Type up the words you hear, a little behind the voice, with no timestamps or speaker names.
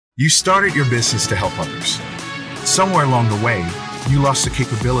You started your business to help others. Somewhere along the way, you lost the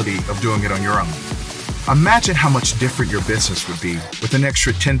capability of doing it on your own. Imagine how much different your business would be with an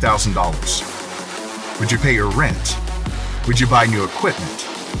extra $10,000. Would you pay your rent? Would you buy new equipment?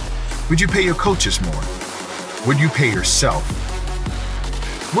 Would you pay your coaches more? Would you pay yourself?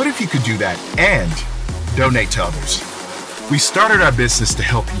 What if you could do that and donate to others? We started our business to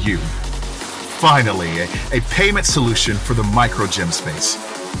help you. Finally, a payment solution for the micro gym space.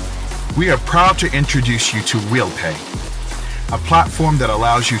 We are proud to introduce you to WheelPay, a platform that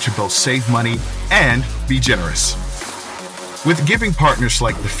allows you to both save money and be generous. With giving partners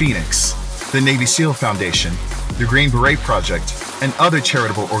like the Phoenix, the Navy SEAL Foundation, the Green Beret Project, and other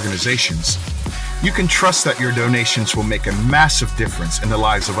charitable organizations, you can trust that your donations will make a massive difference in the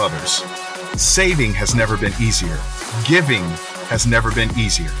lives of others. Saving has never been easier. Giving has never been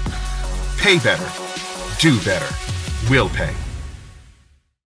easier. Pay better. Do better. WheelPay.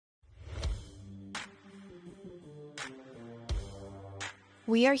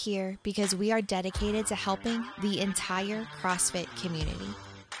 We are here because we are dedicated to helping the entire CrossFit community.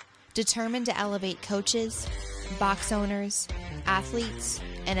 Determined to elevate coaches, box owners, athletes,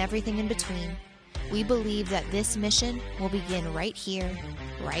 and everything in between, we believe that this mission will begin right here,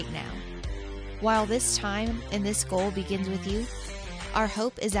 right now. While this time and this goal begins with you, our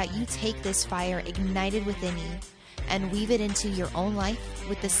hope is that you take this fire ignited within you and weave it into your own life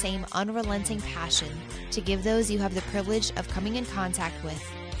with the same unrelenting passion to give those you have the privilege of coming in contact with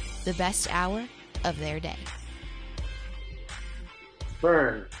the best hour of their day.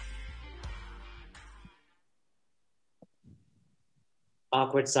 Burn.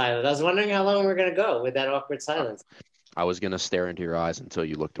 Awkward silence. I was wondering how long we're going to go with that awkward silence. I was going to stare into your eyes until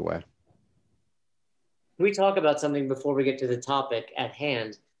you looked away. Can we talk about something before we get to the topic at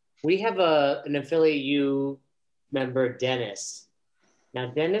hand? We have an affiliate U member, Dennis. Now,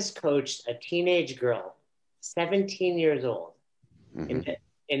 Dennis coached a teenage girl, 17 years old, in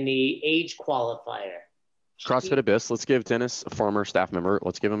the age qualifier. CrossFit Abyss. Let's give Dennis, a former staff member,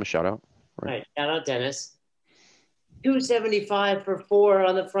 let's give him a shout out. Right. Shout out, Dennis. 275 for 4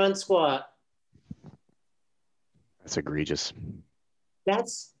 on the front squat. That's egregious.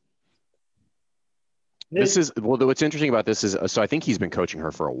 This is what's interesting about this is, so I think he's been coaching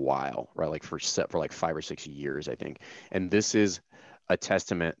her for a while, right? Like for like 5 or 6 years, I think. And this is a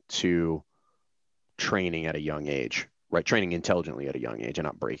testament to training at a young age, right? Training intelligently at a young age and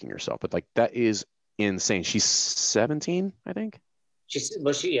not breaking yourself. But like, that is insane. She's 17, I think. She's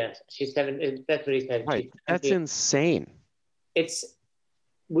 7. That's what he said. Right. That's insane.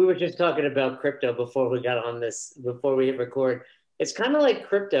 We were just talking about crypto before we got on this, before we hit record. It's kind of like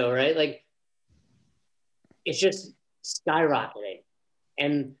crypto, right? Like, it's just skyrocketing.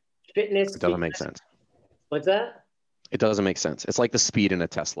 And fitness. It doesn't make sense. What's that? It doesn't make sense. It's like the speed in a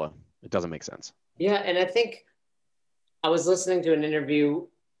Tesla. It doesn't make sense. Yeah. And I think I was listening to an interview.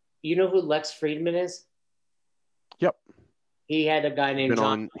 You know who Lex Friedman is? Yep. He had a guy named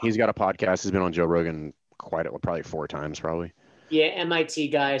John. He's got a podcast. He's been on Joe Rogan probably 4 times, probably. Yeah, MIT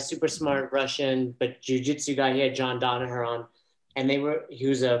guy, super smart Russian, but jiu-jitsu guy. He had John Danaher on, and he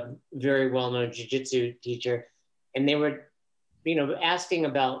was a very well-known jiu-jitsu teacher, and they were, asking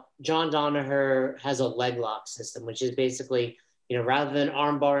about John Danaher has a leg lock system, which is basically, rather than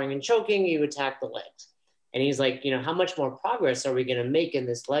arm barring and choking, you attack the legs. And he's like, how much more progress are we going to make in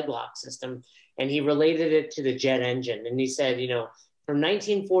this leg lock system? And he related it to the jet engine. And he said, from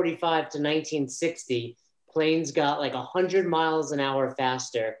 1945 to 1960, planes got like 100 miles an hour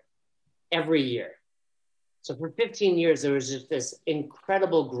faster every year. So for 15 years, there was just this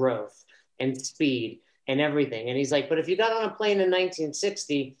incredible growth and speed and everything. And he's like, but if you got on a plane in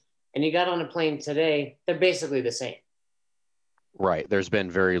 1960 and you got on a plane today, they're basically the same. Right. There's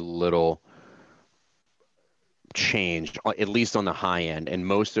been very little change, at least on the high end, and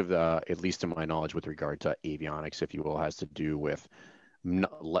most of the, at least to my knowledge, with regard to avionics, if you will, has to do with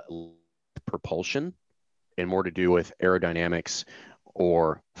propulsion and more to do with aerodynamics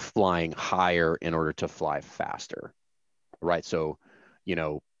or flying higher in order to fly faster, right? So,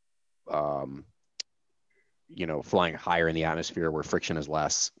 flying higher in the atmosphere where friction is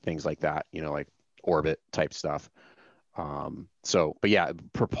less, things like that, like orbit type stuff. But yeah,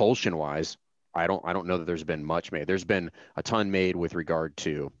 propulsion wise, I don't know that there's been much made. There's been a ton made with regard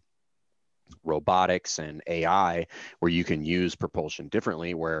to robotics and AI, where you can use propulsion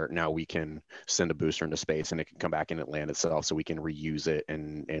differently, where now we can send a booster into space and it can come back and it land itself, so we can reuse it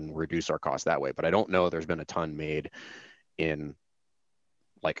and reduce our cost that way. But I don't know there's been a ton made in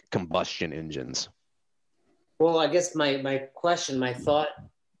like combustion engines. Well, I guess my thought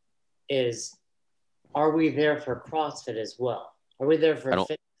is, are we there for CrossFit as well? Are we there for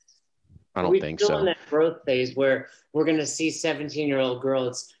fitness? I don't We're think still in so. that growth phase where we're going to see 17-year-old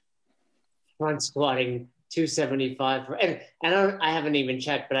girls front squatting 275 and I haven't even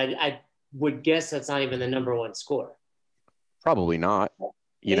checked, but I would guess that's not even the number one score. Probably not.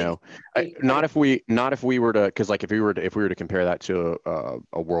 Not if we were to, because like if we were to compare that to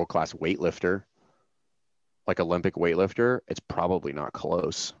a world class weightlifter, like Olympic weightlifter, it's probably not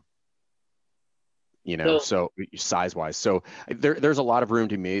close. So size wise, so there's a lot of room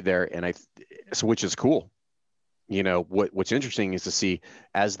to be made there, and which is cool. What's interesting is to see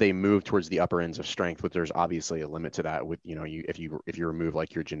as they move towards the upper ends of strength, but there's obviously a limit to that with, if you remove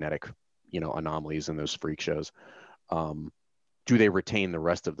like your genetic, anomalies in those freak shows, do they retain the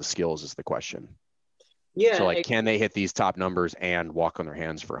rest of the skills is the question. Yeah. So like, can they hit these top numbers and walk on their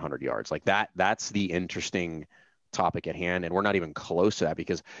hands for 100 yards? Like that's the interesting topic at hand. And we're not even close to that,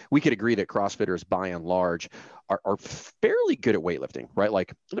 because we could agree that CrossFitters by and large are fairly good at weightlifting, right?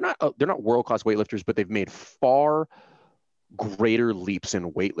 Like they're not world-class weightlifters, but they've made far greater leaps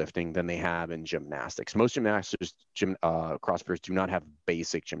in weightlifting than they have in gymnastics. Most CrossFitters do not have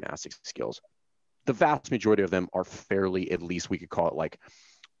basic gymnastics skills. The vast majority of them are fairly, at least we could call it like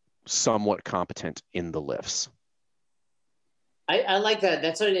somewhat competent in the lifts. I like that.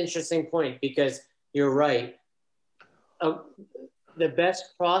 That's an interesting point, because you're right. The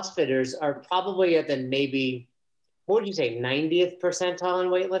best CrossFitters are probably at the maybe, what would you say, 90th percentile in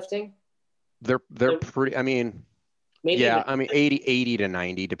weightlifting? They're pretty, maybe 80 to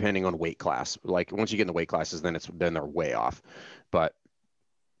 90, depending on weight class. Like once you get in the weight classes, then they're way off, but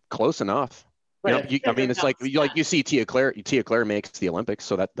close enough. Right. It's like you see Tia Claire makes the Olympics,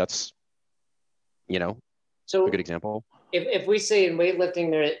 so that's so a good example. If we say in weightlifting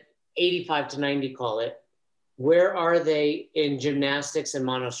they're at 85 to 90, call it, where are they in gymnastics and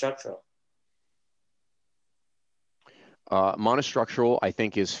monostructural? Monostructural, I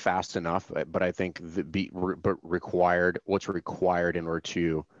think, is fast enough, but I think what's required in order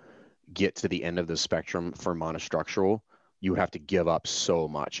to get to the end of the spectrum for monostructural, you have to give up so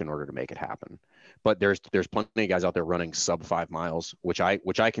much in order to make it happen. But there's plenty of guys out there running sub 5 miles, which I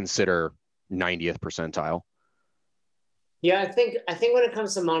consider 90th percentile. Yeah, I think when it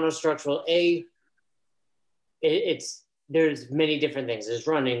comes to monostructural, there's many different things. There's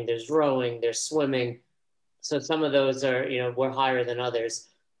running, there's rowing, there's swimming. So some of those are, we're higher than others.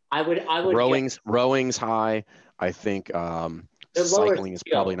 I would rowing's high. I think cycling is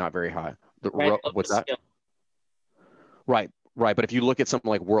probably not very high. What's that? Skill. Right. But if you look at something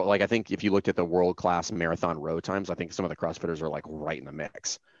like I think if you looked at the world class marathon row times, I think some of the CrossFitters are like right in the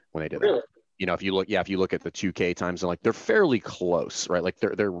mix when they do that. Really? If you look at the 2K times, and like they're fairly close, right? Like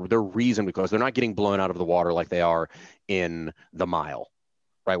they're reasonably close. They're not getting blown out of the water like they are in the mile,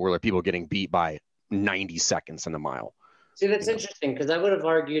 right? Where people are getting beat by 90 seconds in the mile. See, that's interesting, because I would have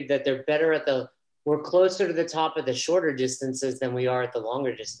argued that they're better we're closer to the top of the shorter distances than we are at the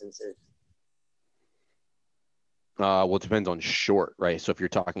longer distances. Well, it depends on short, right? So if you're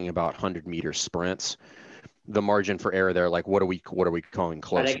talking about 100-meter sprints, the margin for error there, like what are we calling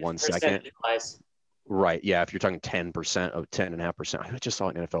close? 1 second? Right. Yeah. If you're talking 10% of 10.5%, I just saw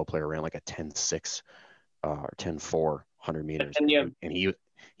an NFL player ran like a 10.6 or 10.4 100 meters, and he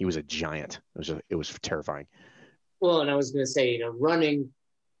was a giant. It was terrifying. Well, and I was going to say, running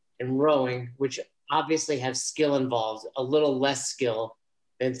and rowing, which obviously have skill involved, a little less skill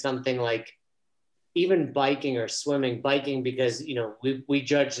than something like even biking or swimming. Biking, because we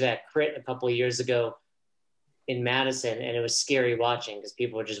judged that crit a couple of years ago in Madison, and it was scary watching because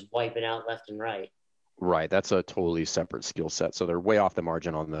people were just wiping out left and right. Right. That's a totally separate skill set. So they're way off the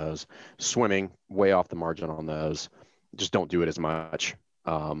margin on those. Swimming, way off the margin on those. Just don't do it as much.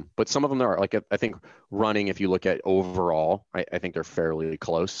 But some of them are, like, I think running, if you look at overall, I think they're fairly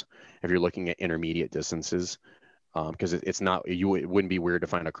close if you're looking at intermediate distances, because it wouldn't be weird to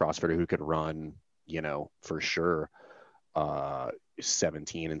find a CrossFitter who could run, for sure,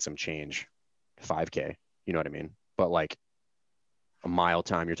 17 and some change 5K, you know what I mean? But like a mile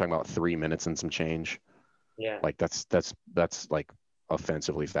time, you're talking about 3 minutes and some change. Yeah. Like that's like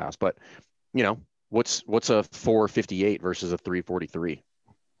offensively fast. But what's a 4:58 versus a 3:43?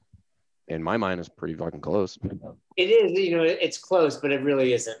 In my mind, is pretty fucking close. It is, it's close, but it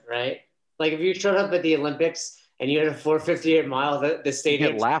really isn't, right? Like if you showed up at the Olympics and you had a 4:58 mile, the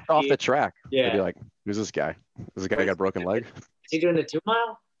stadium get laughed off the track. Yeah. They'd be like, who's this guy? This guy got a broken leg? Is he doing the 2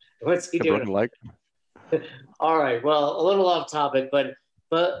 mile? What's he doing? Broken leg? All right. Well, a little off topic, but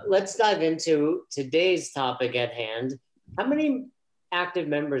let's dive into today's topic at hand. How many active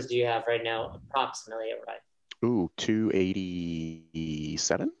members do you have right now, approximately, right? Ooh,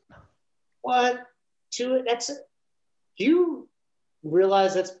 287. What? Do you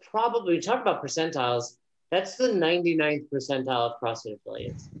realize that's probably, we talk about percentiles, that's the 99th percentile of CrossFit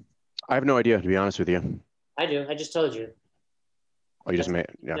affiliates. I have no idea, to be honest with you. I do. I just told you. Oh, you just made,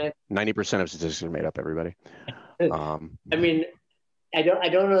 yeah. 90% of statistics are made up, everybody. I mean, I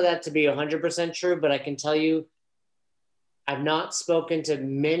don't know that to be 100% true, but I can tell you, I've not spoken to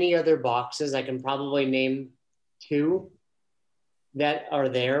many other boxes. I can probably name two that are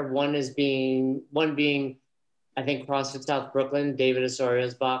there. One being, I think CrossFit South Brooklyn, David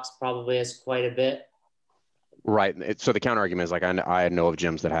Osorio's box probably has quite a bit. Right. So the counter argument is like, I know of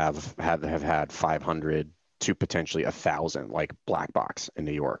gyms that have had 500 to potentially 1,000, like Black Box in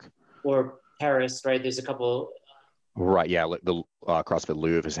New York. Or Paris, right? There's a couple. Right. Yeah. The CrossFit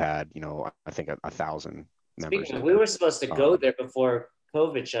Louvre has had, I think 1,000 members. We were supposed to go there before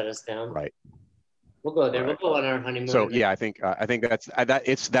COVID shut us down. Right. We'll go there. Right. We'll go on our honeymoon. So yeah, I think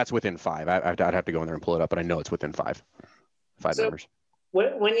that's within 5. I'd have to go in there and pull it up, but I know it's within 5 members.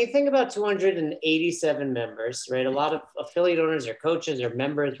 When you think about 287 members, right? A lot of affiliate owners or coaches or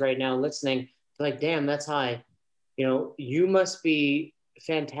members right now listening, like, damn, that's high. You must be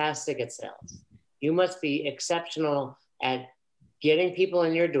fantastic at sales. You must be exceptional at getting people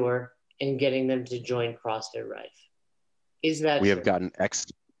in your door and getting them to join CrossFit Rife. Is that we have gotten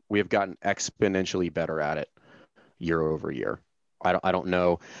exponentially better at it year over year. I don't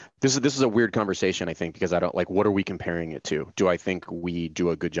know. This is a weird conversation, I think, because I don't like, what are we comparing it to? Do I think we do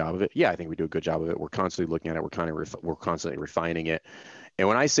a good job of it? Yeah, I think we do a good job of it. We're constantly looking at it. We're constantly refining it. And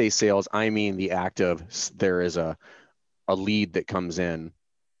when I say sales, I mean the act of there is a lead that comes in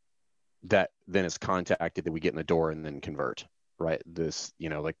that then is contacted, that we get in the door and then convert, right? This,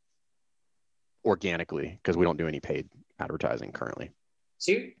 like organically, because we don't do any paid advertising currently.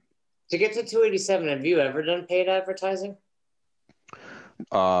 So to get to 287, have you ever done paid advertising?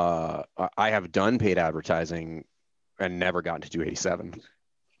 I have done paid advertising and never gotten to 287.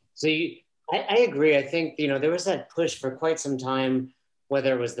 So I agree. I think, there was that push for quite some time,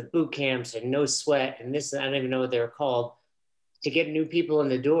 whether it was the boot camps and No Sweat and this, I don't even know what they were called, to get new people in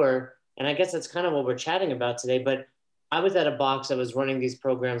the door. And I guess that's kind of what we're chatting about today. But I was at a box that was running these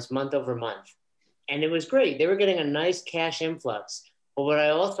programs month over month, and it was great. They were getting a nice cash influx. But what I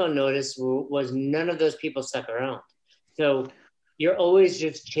also noticed was none of those people stuck around. So you're always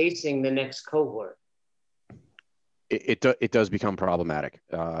just chasing the next cohort. It does become problematic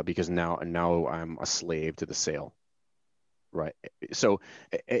because now I'm a slave to the sale, right? So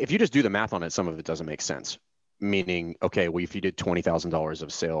if you just do the math on it, some of it doesn't make sense. Meaning, okay, well, if you did $20,000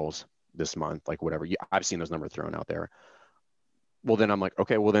 of sales this month, like whatever, I've seen those numbers thrown out there. Well, then I'm like,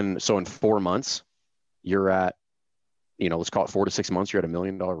 okay, well then, so in 4 months, you're at, let's call it 4 to 6 months, you're at $1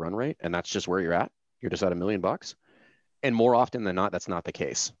 million run rate, and that's just where you're at. You're just at $1 million. And more often than not, that's not the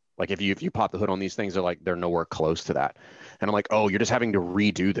case. Like if you pop the hood on these things, they're nowhere close to that. And I'm like, oh, you're just having to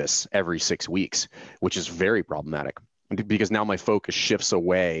redo this every 6 weeks, which is very problematic because now my focus shifts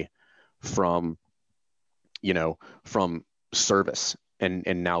away from service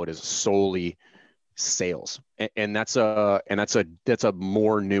and now it is solely sales. And that's a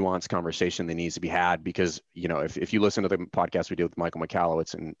more nuanced conversation that needs to be had because, if you listen to the podcast we did with Michael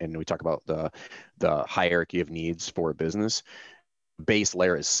Michalowicz and we talk about the hierarchy of needs for a business, base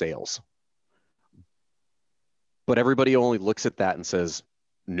layer is sales. But everybody only looks at that and says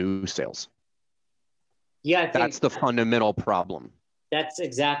new sales. Yeah, that's the fundamental problem. That's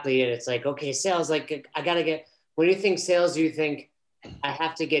exactly it. It's like, okay, sales, like I got to get, when you think sales, you think I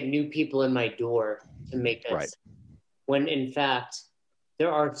have to get new people in my door to make this. Right. When in fact,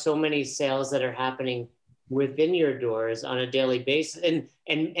 there are so many sales that are happening within your doors on a daily basis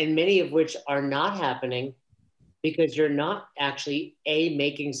and many of which are not happening because you're not actually A,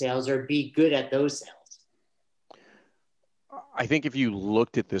 making sales or B, good at those sales. I think if you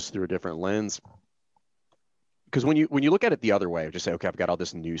looked at this through a different lens, because when you look at it the other way, just say, okay, I've got all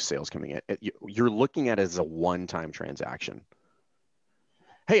this new sales coming in. You're looking at it as a one-time transaction.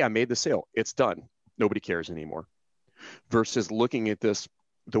 Hey, I made the sale. It's done. Nobody cares anymore. Versus looking at this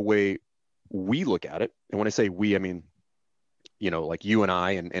the way we look at it. And when I say we, I mean, like you and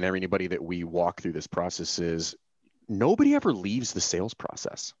I and everybody that we walk through this process is nobody ever leaves the sales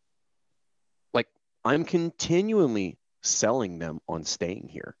process. Like I'm continually selling them on staying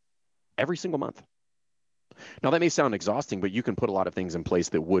here every single month. Now that may sound exhausting, but you can put a lot of things in place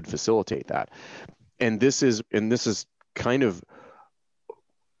that would facilitate that. And this is kind of,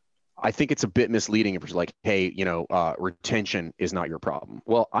 I think it's a bit misleading if it's like, hey, retention is not your problem.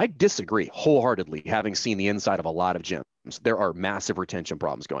 Well, I disagree wholeheartedly, having seen the inside of a lot of gyms. There are massive retention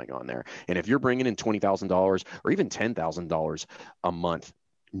problems going on there. And if you're bringing in $20,000 or even $10,000 a month,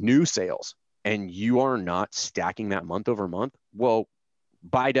 new sales, and you are not stacking that month over month, well,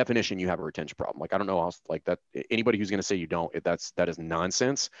 by definition, you have a retention problem. Like, I don't know how, like that, anybody who's going to say you don't, that is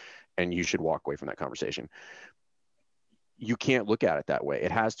nonsense. And you should walk away from that conversation. You can't look at it that way.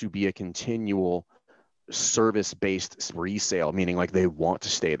 It has to be a continual service-based resale, meaning like they want to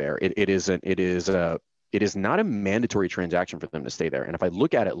stay there. It is not a mandatory transaction for them to stay there. And if I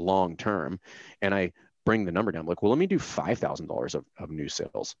look at it long-term and I bring the number down, like, well, let me do $5,000 of new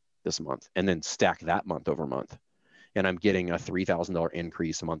sales this month and then stack that month over month. And I'm getting a $3,000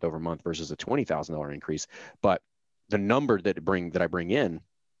 increase month over month versus a $20,000 increase. But the number that I bring in,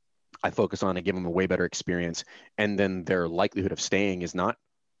 I focus on and give them a way better experience. And then their likelihood of staying is not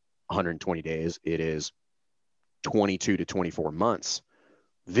 120 days. It is 22 to 24 months.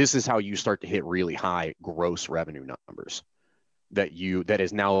 This is how you start to hit really high gross revenue numbers that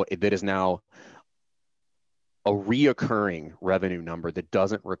is now a reoccurring revenue number that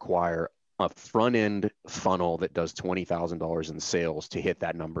doesn't require a front end funnel that does $20,000 in sales to hit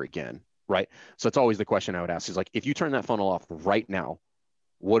that number again, right? So it's always the question I would ask is like, if you turn that funnel off right now,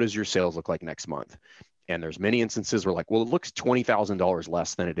 what does your sales look like next month? And there's many instances where like, well, it looks $20,000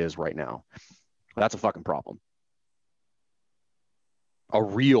 less than it is right now. That's a fucking problem. A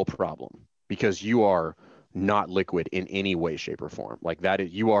real problem, because you are not liquid in any way, shape, or form. Like that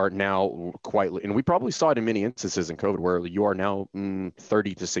is, you are now quite, and we probably saw it in many instances in COVID where you are now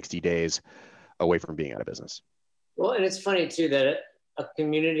 30 to 60 days away from being out of business. Well, and it's funny too that a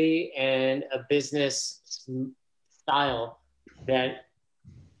community and a business style that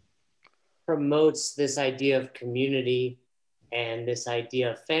promotes this idea of community and this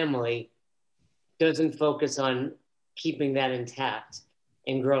idea of family doesn't focus on keeping that intact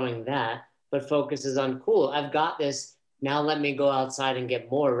and growing that, but focuses on, cool, I've got this, now let me go outside and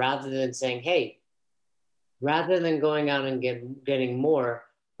get more, rather than saying, hey, rather than going out and getting more,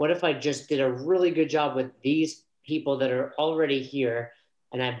 what if I just did a really good job with these people that are already here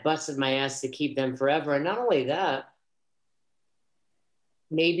and I busted my ass to keep them forever? And not only that,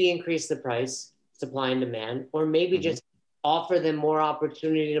 maybe increase the price, supply and demand, or maybe just offer them more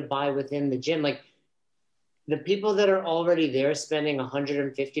opportunity to buy within the gym. Like the people that are already there spending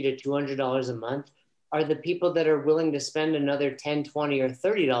 $150 to $200 a month are the people that are willing to spend another $10, $20, or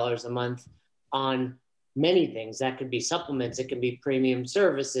 $30 a month on many things. That could be supplements. It could be premium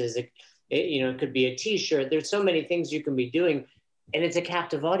services. It could be a t-shirt. There's so many things you can be doing, and it's a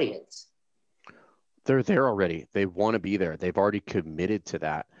captive audience. They're there already. They want to be there. They've already committed to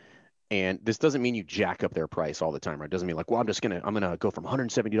that. And this doesn't mean you jack up their price all the time, right? It doesn't mean like, well, I'm going to go from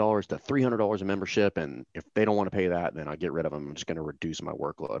 $170 to $300 a membership. And if they don't want to pay that, then I get rid of them. I'm just going to reduce my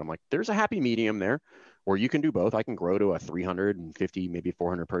workload. I'm like, there's a happy medium there where you can do both. I can grow to a 350, maybe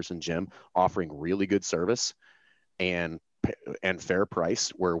 400 person gym offering really good service and fair price,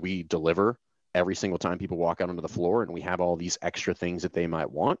 where we deliver every single time people walk out onto the floor and we have all these extra things that they might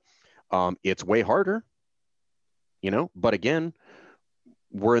want. It's way harder, but again,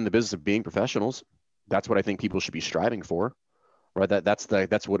 we're in the business of being professionals. That's what I think people should be striving for, right? That's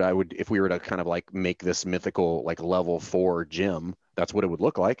what I would, if we were to kind of like make this mythical, like level 4 gym, that's what it would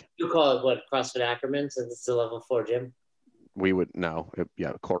look like. You call it what, CrossFit Ackerman, since it's a level 4 gym? We would,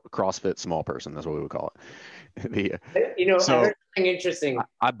 CrossFit small person. That's what we would call it. I heard something interesting.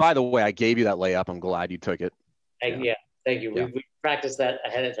 By the way, I gave you that layup. I'm glad you took it. Yeah, thank you. Yeah. We practiced that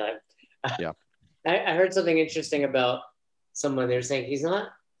ahead of time. Yeah. I heard something interesting about someone. They were saying he's not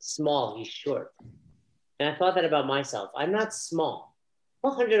small, he's short. And I thought that about myself. I'm not small.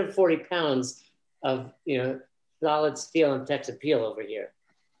 140 pounds of solid steel and sex appeal over here.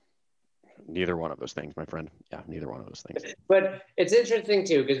 Neither one of those things, my friend. Yeah, neither one of those things. But it's interesting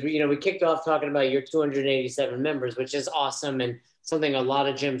too, because we kicked off talking about your 287 members, which is awesome and something a lot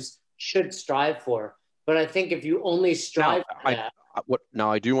of gyms should strive for. But I think if you only strive for that.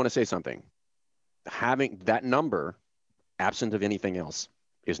 Now I do want to say something. Having that number, absent of anything else,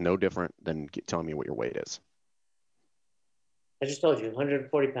 is no different than telling me what your weight is. I just told you,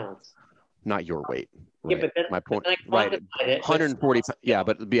 140 pounds. Not your weight. Right? Yeah, but my point. Right. 140. Yeah,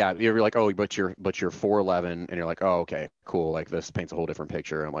 but you're like, oh, but you're 4'11", and you're like, oh, okay, cool. Like this paints a whole different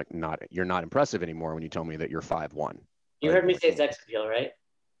picture. I'm like, you're not impressive anymore when you tell me that you're 5'1". You heard me say sex appeal, right?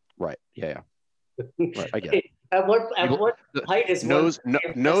 Right. Yeah. Right, I get it. At what height is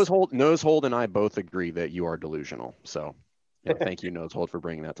Nosehold and I both agree that you are delusional. So thank you, Nosehold, for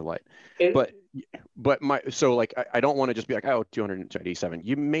bringing that to light. But I don't want to just be like, oh, 287.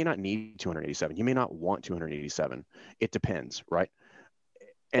 You may not need 287. You may not want 287. It depends, right?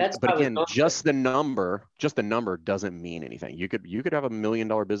 But again, just the number doesn't mean anything. You could have $1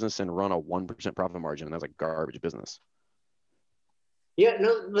 million business and run a 1% profit margin, and that's a garbage business. Yeah,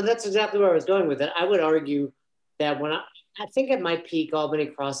 no, but that's exactly where I was going with it. I would argue that I think at my peak, Albany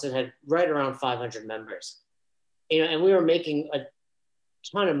CrossFit had right around 500 members, and we were making a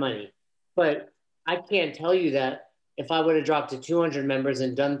ton of money. But I can't tell you that if I would have dropped to 200 members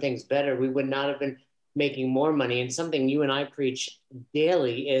and done things better, we would not have been making more money. And something you and I preach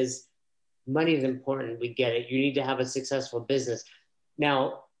daily is money is important. We get it. You need to have a successful business.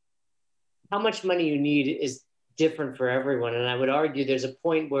 Now, how much money you need is different for everyone. And I would argue there's a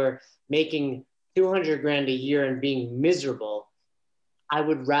point where making 200 grand a year and being miserable, I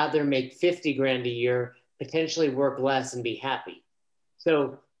would rather make 50 grand a year, potentially work less and be happy.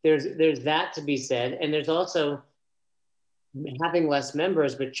 So there's that to be said. And there's also having less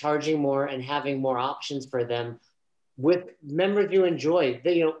members, but charging more and having more options for them with members you enjoy.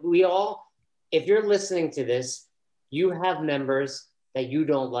 We all, if you're listening to this, you have members that you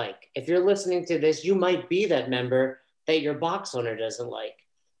don't like. If you're listening to this, you might be that member that your box owner doesn't like.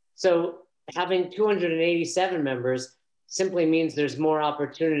 So having 287 members simply means there's more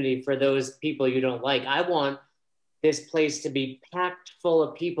opportunity for those people you don't like. I want this place to be packed full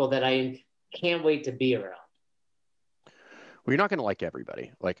of people that I can't wait to be around. Well, you're not going to like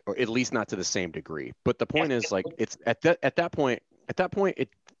everybody, like, or at least not to the same degree. But the point is, like, it's at that point,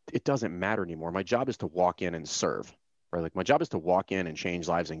 it doesn't matter anymore. My job is to walk in and serve, right? Like, my job is to walk in and change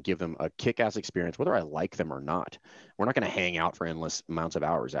lives and give them a kick-ass experience, whether I like them or not. We're not going to hang out for endless amounts of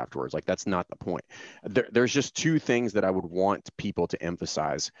hours afterwards. Like, that's not the point. There's just two things that I would want people to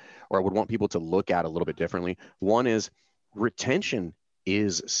emphasize, or I would want people to look at a little bit differently. One is retention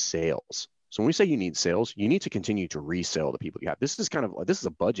is sales. So when we say you need sales, you need to continue to resell the people you have. This is a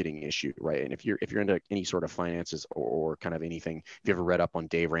budgeting issue, right? And if you're into any sort of finances or kind of anything, if you ever read up on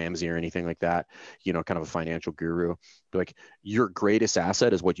Dave Ramsey or anything like that, kind of a financial guru, like, your greatest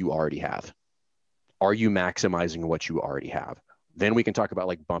asset is what you already have. Are you maximizing what you already have? Then we can talk about,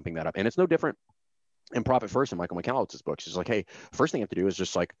 like, bumping that up. And it's no different in Profit First in Michael Michalitz's books. It's like, hey, first thing you have to do is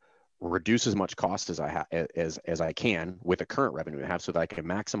just, like, reduce as much cost as I can with the current revenue I have, so that I can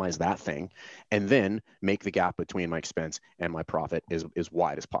maximize that thing, and then make the gap between my expense and my profit as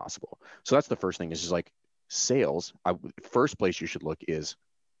wide as possible. So that's the first thing, is just like sales. First place you should look is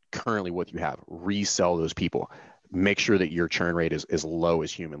currently what you have. Resell those people. Make sure that your churn rate is as low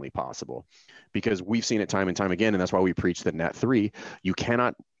as humanly possible, because we've seen it time and time again, and that's why we preach the net 3.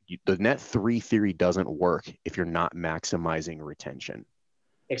 The net 3 theory doesn't work if you're not maximizing retention.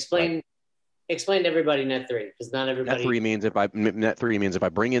 Explain to everybody net 3, because not everybody. Net 3 means if I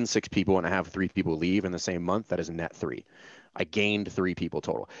bring in 6 people and I have 3 people leave in the same month, that is net 3. I gained 3 people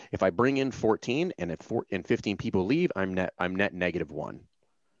total. If I bring in 14 and 15 people leave, I'm net -1.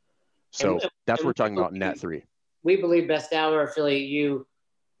 So that's what we're talking about, net 3. We believe Best Hour, Affiliate U,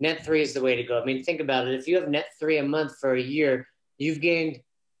 net 3 is the way to go. I mean, think about it. If you have net 3 a month for a year, you've gained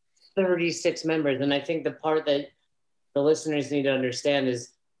 36 members. And I think the part that the listeners need to understand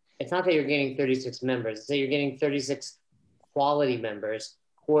is, it's not that you're gaining 36 members. It's that you're getting 36 quality members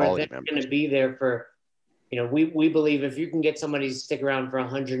who are going to be there for, we believe if you can get somebody to stick around for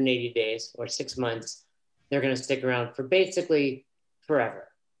 180 days or 6 months, they're going to stick around for basically forever.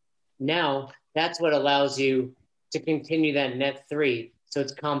 Now, that's what allows you to continue that net 3. So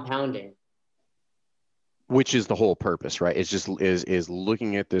it's compounding. Which is the whole purpose, right? It's just is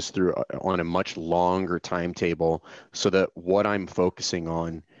looking at this through on a much longer timetable, so that what I'm focusing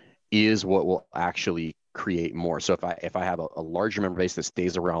on is what will actually create more. So if I have a larger member base that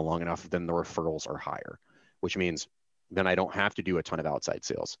stays around long enough, then the referrals are higher, which means then I don't have to do a ton of outside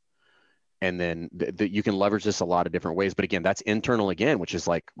sales. And then you can leverage this a lot of different ways. But again, that's internal again, which is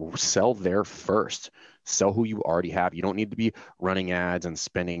like, sell there first. Sell who you already have. You don't need to be running ads and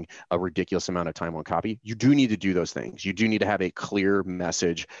spending a ridiculous amount of time on copy. You do need to do those things. You do need to have a clear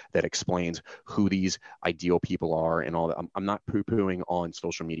message that explains who these ideal people are and all that. I'm not poo-pooing on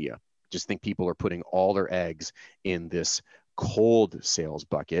social media. Just think people are putting all their eggs in this cold sales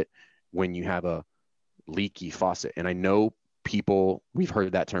bucket when you have a leaky faucet. And I know people, we've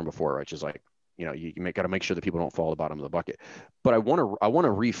heard that term before, which is like, you got to make sure that people don't fall at the bottom of the bucket. But I want to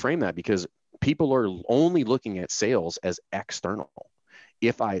reframe that, because people are only looking at sales as external.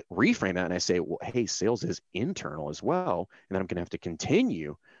 If I reframe that and I say, well, hey, sales is internal as well, and then I'm going to have to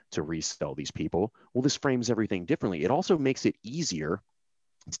continue to resell these people, well, this frames everything differently. It also makes it easier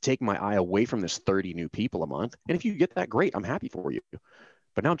to take my eye away from this 30 new people a month. And if you get that, great, I'm happy for you.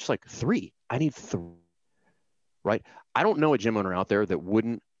 But now I'm just like, 3, I need 3. Right? I don't know a gym owner out there that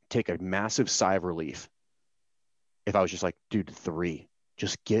wouldn't take a massive sigh of relief if I was just like, dude, 3,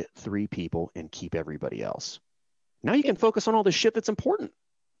 just get 3 people and keep everybody else. Now you can focus on all the shit that's important.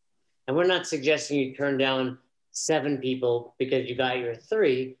 And we're not suggesting you turn down 7 people because you got your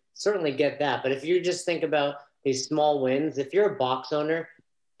 3. Certainly get that. But if you just think about these small wins. If you're a box owner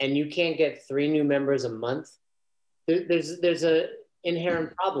and you can't get 3 new members a month, there's a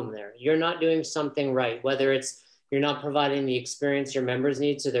inherent problem there. You're not doing something right, whether it's you're not providing the experience your members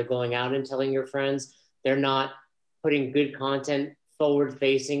need, so they're going out and telling your friends. They're not putting good content forward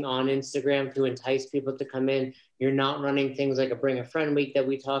facing on Instagram to entice people to come in. You're not running things like a Bring a Friend Week that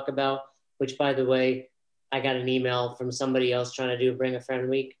we talk about, which, by the way, I got an email from somebody else trying to do Bring a Friend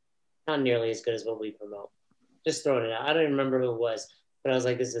Week. Not nearly as good as what we promote. Just throwing it out. I don't even remember who it was, but I was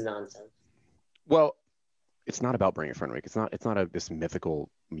like, this is nonsense. Well, it's not about Bring a Friend Week. It's not this mythical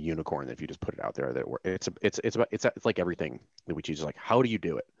unicorn that if you just put it out there, that it's like everything that we choose. Like, how do you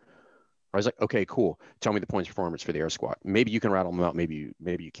do it? I was like, okay, cool. Tell me the points performance for the air squat. Maybe you can rattle them out. Maybe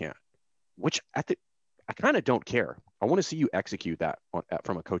you can't. Which I kind of don't care. I want to see you execute that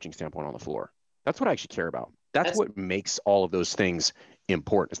from a coaching standpoint on the floor. That's what I actually care about. That's what makes all of those things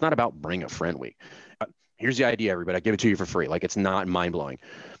important. It's not about Bring a Friend Week. Here's the idea, everybody. I give it to you for free. Like, it's not mind blowing.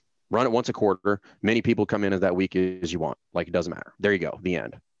 Run it once a quarter. Many people come in as that week as you want. Like, it doesn't matter. There you go. The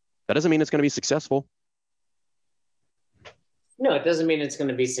end. That doesn't mean it's going to be successful. No, it doesn't mean it's going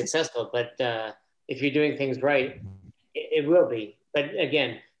to be successful, but if you're doing things right, it will be. But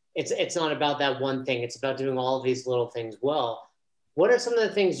again, it's not about that one thing. It's about doing all of these little things well. What are some of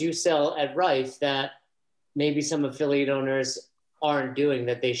the things you sell at Rife that maybe some affiliate owners aren't doing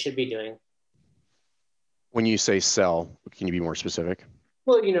that they should be doing? When you say sell, can you be more specific?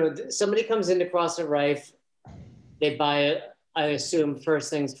 Well, somebody comes into CrossFit Rife, they buy, I assume, first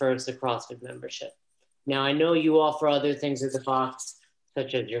things first, a CrossFit membership. Now, I know you offer other things at the box,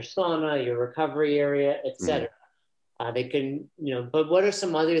 such as your sauna, your recovery area, etc. They can, but what are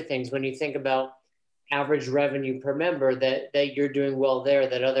some other things when you think about average revenue per member that you're doing well there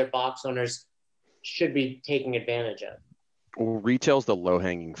that other box owners should be taking advantage of? Well, retail's the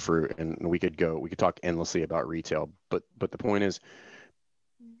low-hanging fruit, and we could talk endlessly about retail, but the point is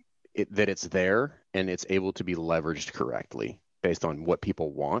that it's there and it's able to be leveraged correctly based on what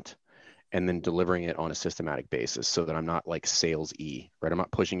people want, and then delivering it on a systematic basis so that I'm not like sales-y, right? I'm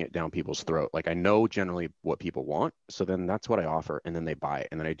not pushing it down people's throat. Like, I know generally what people want, so then that's what I offer, and then they buy it,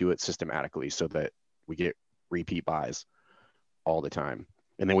 and then I do it systematically so that we get repeat buys all the time.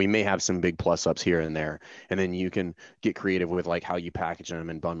 And then we may have some big plus ups here and there, and then you can get creative with like how you package them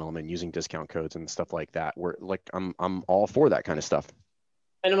and bundle them and using discount codes and stuff like that. We're like, I'm all for that kind of stuff.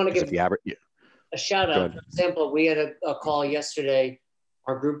 And I want to give a shout out. For example, we had a call yesterday,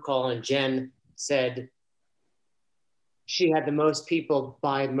 our group call, and Jen said she had the most people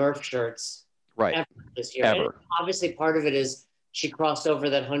buy Murph shirts ever this year. And obviously, part of it is she crossed over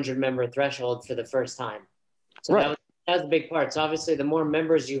that 100-member threshold for the first time. So that was a big part. So obviously, the more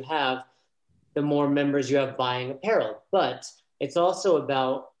members you have, the more members you have buying apparel. But it's also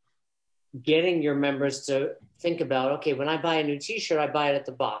about getting your members to think about, okay, when I buy a new t-shirt, I buy it at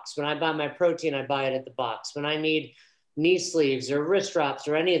the box. When I buy my protein, I buy it at the box. When I need knee sleeves or wrist wraps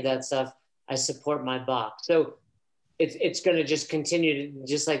or any of that stuff, I support my box. So it's going to just continue to,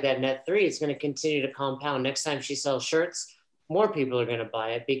 just like that net 3, it's going to continue to compound. Next time she sells shirts, more people are going to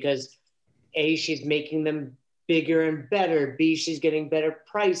buy it because A, she's making them bigger and better. B, she's getting better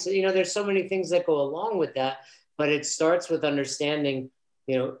price. There's so many things that go along with that, but it starts with understanding,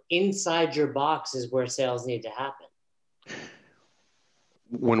 inside your box is where sales need to happen.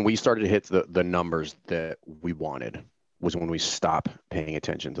 When we started to hit the numbers that we wanted was when we stopped paying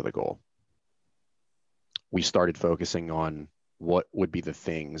attention to the goal. We started focusing on what would be the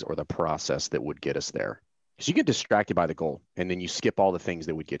things or the process that would get us there. Because you get distracted by the goal and then you skip all the things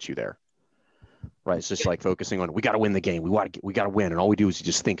that would get you there. Right. It's just like focusing on, we got to win the game. We got to win. And all we do is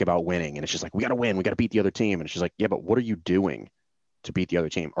just think about winning. And it's just like, we got to win. We got to beat the other team. And it's just like, yeah, but what are you doing to beat the other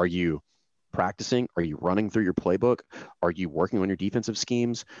team? Are you practicing? Are you running through your playbook? Are you working on your defensive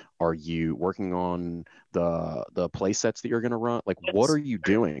schemes? Are you working on the play sets that you're going to run? Like, what are you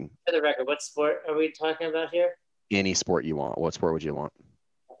doing? For the record, what sport are we talking about here? Any sport you want. What sport would you want?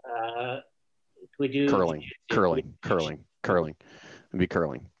 We do curling. It'd be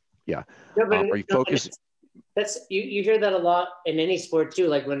curling. Yeah. No, but are you focused? That's you hear that a lot in any sport too.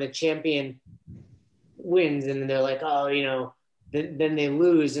 Like when a champion wins and they're like, oh, then they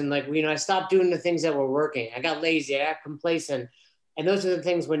lose. And like, I stopped doing the things that were working. I got lazy, I got complacent. And those are the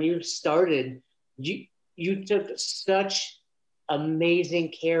things when you started, you took such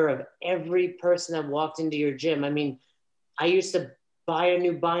amazing care of every person that walked into your gym. I mean, I used to buy a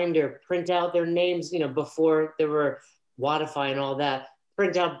new binder, print out their names, before there were Wodify and all that,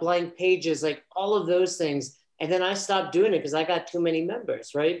 print out blank pages, like all of those things. And then I stopped doing it because I got too many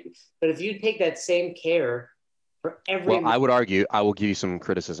members, right? But if you take that same care for every... Well, I would argue, I will give you some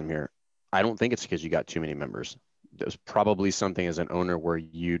criticism here. I don't think it's because you got too many members. There's probably something as an owner where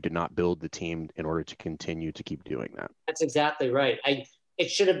you did not build the team in order to continue to keep doing that. That's exactly right. It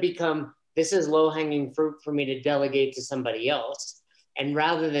should have become, this is low hanging fruit for me to delegate to somebody else. And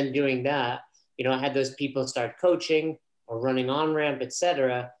rather than doing that, I had those people start coaching or running on ramp,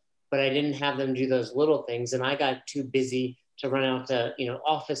 etc. But I didn't have them do those little things. And I got too busy to run out to,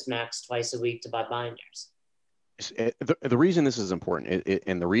 Office Max twice a week to buy binders. The reason this is important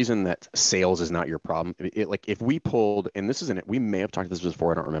and the reason that sales is not your problem, like if we pulled, and this isn't it, we may have talked about this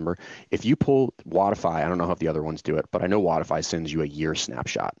before, I don't remember. If you pull Wodify, I don't know if the other ones do it, but I know Wodify sends you a year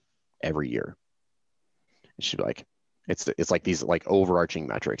snapshot every year. It should be like, it's like these like overarching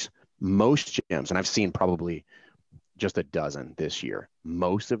metrics. Most gyms, and I've seen probably just a dozen this year,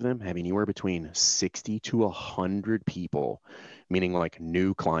 most of them have anywhere between 60 to 100 people, meaning like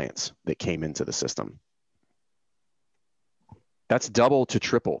new clients that came into the system. That's double to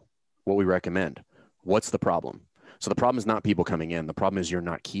triple what we recommend. What's the problem? So the problem is not people coming in. The problem is you're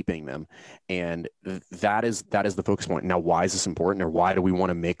not keeping them. And that is the focus point. Now, why is this important, or why do we want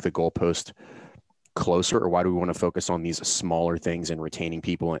to make the goalpost closer, or why do we want to focus on these smaller things and retaining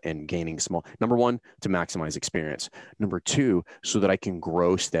people and gaining small? Number one, to maximize experience. Number two, so that I can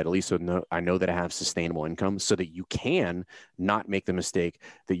grow steadily. So I know that I have sustainable income, so that you can not make the mistake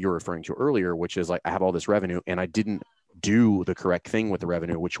that you're referring to earlier, which is like, I have all this revenue and I didn't do the correct thing with the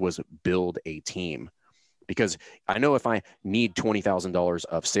revenue, which was build a team. Because I know if I need $20,000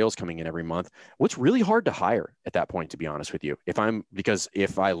 of sales coming in every month, what's really hard to hire at that point, to be honest with you, because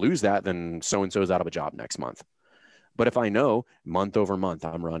if I lose that, then so-and-so is out of a job next month. But if I know month over month,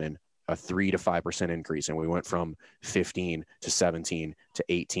 I'm running a 3 to 5% increase, and we went from 15 to 17 to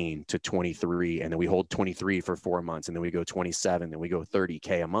 18 to 23, and then we hold 23 for 4 months, and then we go 27, then we go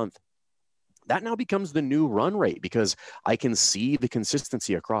 30K a month. That now becomes the new run rate, because I can see the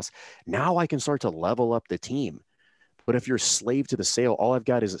consistency across. Now I can start to level up the team. But if you're slave to the sale, all I've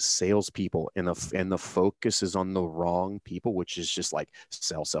got is salespeople, and the focus is on the wrong people, which is just like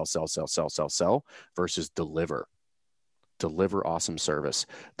sell, versus deliver awesome service.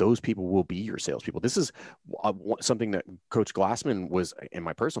 Those people will be your salespeople. This is something that Coach Glassman was, in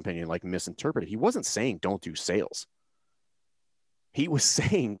my personal opinion, like misinterpreted. He wasn't saying don't do sales. He was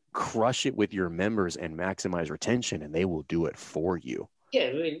saying crush it with your members and maximize retention, and they will do it for you. Yeah,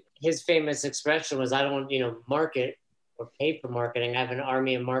 I mean, his famous expression was, I don't, market or pay for marketing. I have an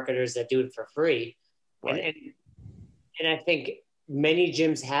army of marketers that do it for free. Right. And I think many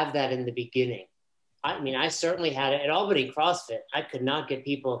gyms have that in the beginning. I mean, I certainly had it at Albany CrossFit. I could not get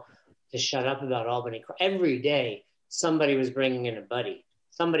people to shut up about Albany. Every day, somebody was bringing in a buddy.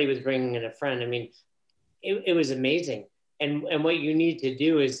 Somebody was bringing in a friend. I mean, it was amazing. And what you need to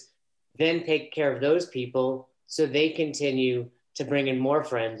do is then take care of those people so they continue to bring in more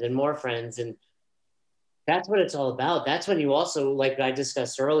friends. And that's what it's all about. That's when you also, like I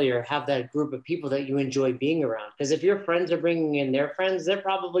discussed earlier, have that group of people that you enjoy being around. Because if your friends are bringing in their friends, they're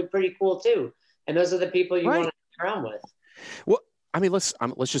probably pretty cool too. And those are the people you want to hang around with. Well, I mean, let's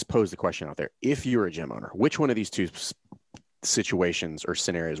just pose the question out there. If you're a gym owner, which one of these two situations or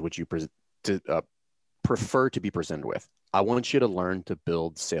scenarios would you prefer to be presented with? I want you to learn to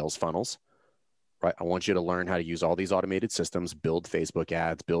build sales funnels, right? I want you to learn how to use all these automated systems, build Facebook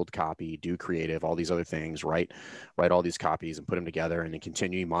ads, build copy, do creative, all these other things, write all these copies and put them together, and then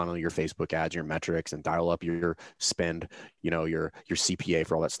continue to monitor your Facebook ads, your metrics, and dial up your spend, your CPA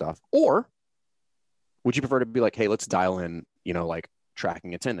for all that stuff. Or would you prefer to be like, hey, let's dial in, like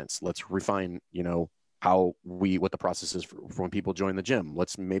tracking attendance. Let's refine, what the process is for when people join the gym.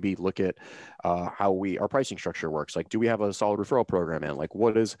 Let's maybe look at how our pricing structure works. Like, do we have a solid referral program in? Like,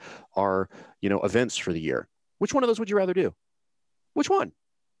 what is our, events for the year? Which one of those would you rather do? Which one?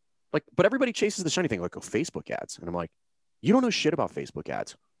 Like, but everybody chases the shiny thing, like, Facebook ads. And I'm like, you don't know shit about Facebook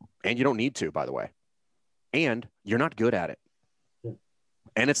ads. And you don't need to, by the way. And you're not good at it.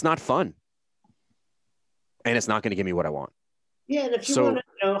 And it's not fun. And it's not going to give me what I want. Yeah, and if you want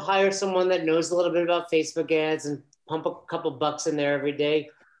to hire someone that knows a little bit about Facebook ads and pump a couple bucks in there every day,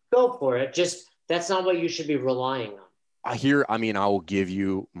 go for it. Just that's not what you should be relying on. I will give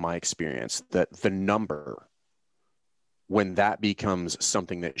you my experience that the number, when that becomes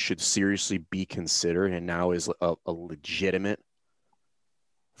something that should seriously be considered and now is a legitimate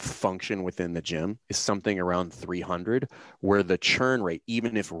function within the gym, is something around 300, where the churn rate,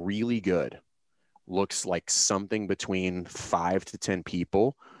 even if really good, looks like something between 5 to 10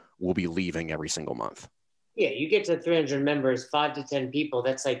 people will be leaving every single month. Yeah, you get to 300 members, 5 to 10 people.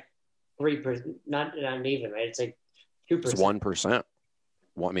 That's like 3%, not even, right? It's like 2%. It's 1%.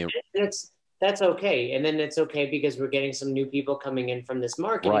 Well, I mean, that's okay, and then it's okay because we're getting some new people coming in from this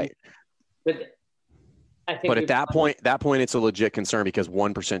market. Right. But I think. But at that point, it's a legit concern because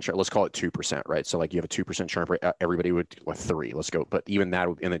 1% churn, let's call it 2%, right? So like you have a 2% churn rate, everybody would, with 3, let's go. But even that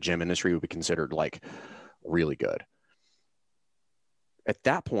in the gym industry would be considered like really good. At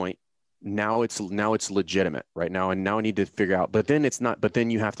that point, now it's legitimate right now. And now I need to figure out, but then it's not, but then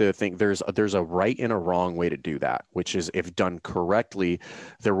you have to think there's a right and a wrong way to do that, which is if done correctly,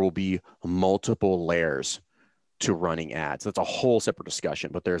 there will be multiple layers to running ads. That's a whole separate discussion,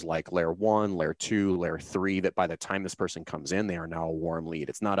 but there's like layer 1, layer 2, layer 3, that by the time this person comes in, they are now a warm lead.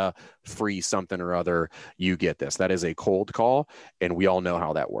 It's not a free something or other. You get this. That is a cold call. And we all know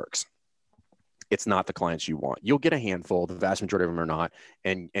how that works. It's not the clients you want. You'll get a handful. The vast majority of them are not.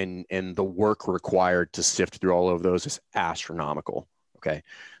 And the work required to sift through all of those is astronomical. Okay.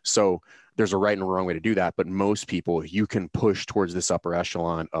 So there's a right and a wrong way to do that. But most people, you can push towards this upper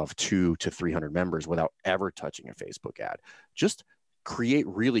echelon of 200 to 300 members without ever touching a Facebook ad. Just create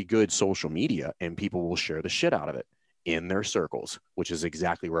really good social media and people will share the shit out of it in their circles, which is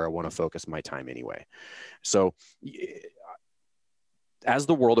exactly where I want to focus my time anyway. So as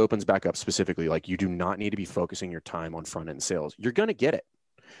the world opens back up specifically, like you do not need to be focusing your time on front end sales. You're going to get it.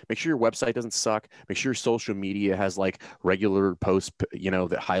 Make sure your website doesn't suck. Make sure your social media has like regular posts, that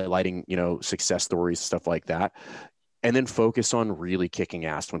highlighting, success stories, stuff like that. And then focus on really kicking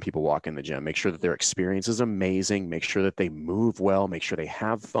ass when people walk in the gym. Make sure that their experience is amazing. Make sure that they move well. Make sure they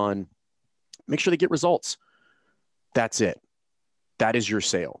have fun. Make sure they get results. That's it. That is your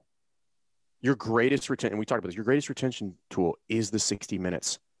sale. Your greatest retention, and we talked about this, your greatest retention tool is the 60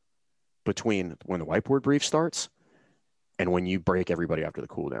 minutes between when the whiteboard brief starts and when you break everybody after the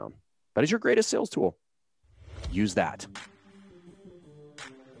cool down. That is your greatest sales tool. Use that.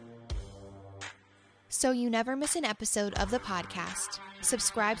 So you never miss an episode of the podcast,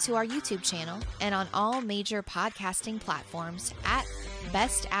 subscribe to our YouTube channel and on all major podcasting platforms at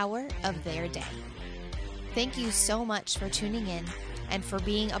Best Hour of Their Day. Thank you so much for tuning in and for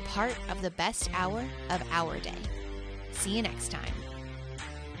being a part of the best hour of our day. See you next time.